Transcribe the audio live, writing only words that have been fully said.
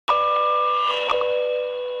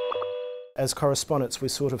as correspondents, we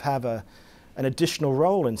sort of have an additional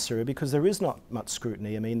role in Syria because there is not much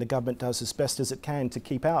scrutiny. I mean, the government does as best as it can to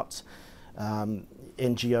keep out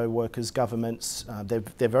NGO workers, governments.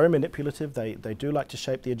 They're very manipulative. They do like to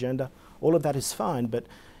shape the agenda. All of that is fine, but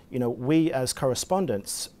you know, we as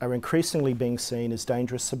correspondents are increasingly being seen as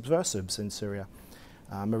dangerous subversives in Syria.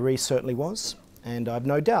 Marie certainly was, and I've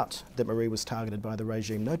no doubt that Marie was targeted by the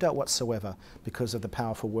regime, no doubt whatsoever, because of the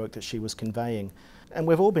powerful work that she was conveying. And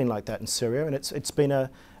we've all been like that in Syria, and it's been a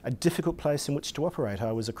difficult place in which to operate.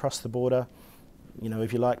 I was across the border, you know,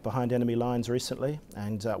 if you like, behind enemy lines recently,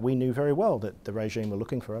 and we knew very well that the regime were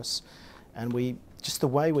looking for us, and just the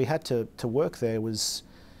way we had to work there was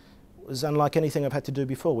unlike anything I've had to do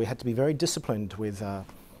before. We had to be very disciplined with our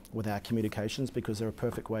communications because they're a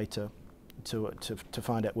perfect way to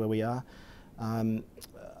find out where we are.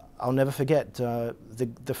 I'll never forget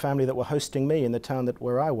the family that were hosting me in the town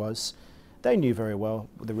where I was. They knew very well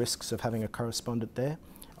the risks of having a correspondent there.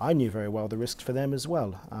 I knew very well the risks for them as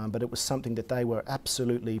well, but it was something that they were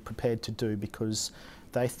absolutely prepared to do because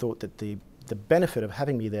they thought that the benefit of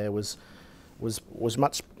having me there was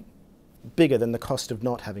much bigger than the cost of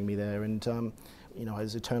not having me there, and you know, I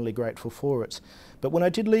was eternally grateful for it. But when I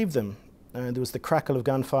did leave them, there was the crackle of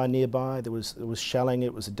gunfire nearby, there was shelling,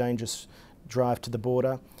 it was a dangerous drive to the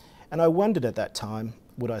border, and I wondered at that time,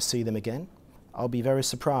 would I see them again? I'll be very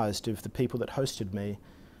surprised if the people that hosted me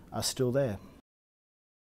are still there.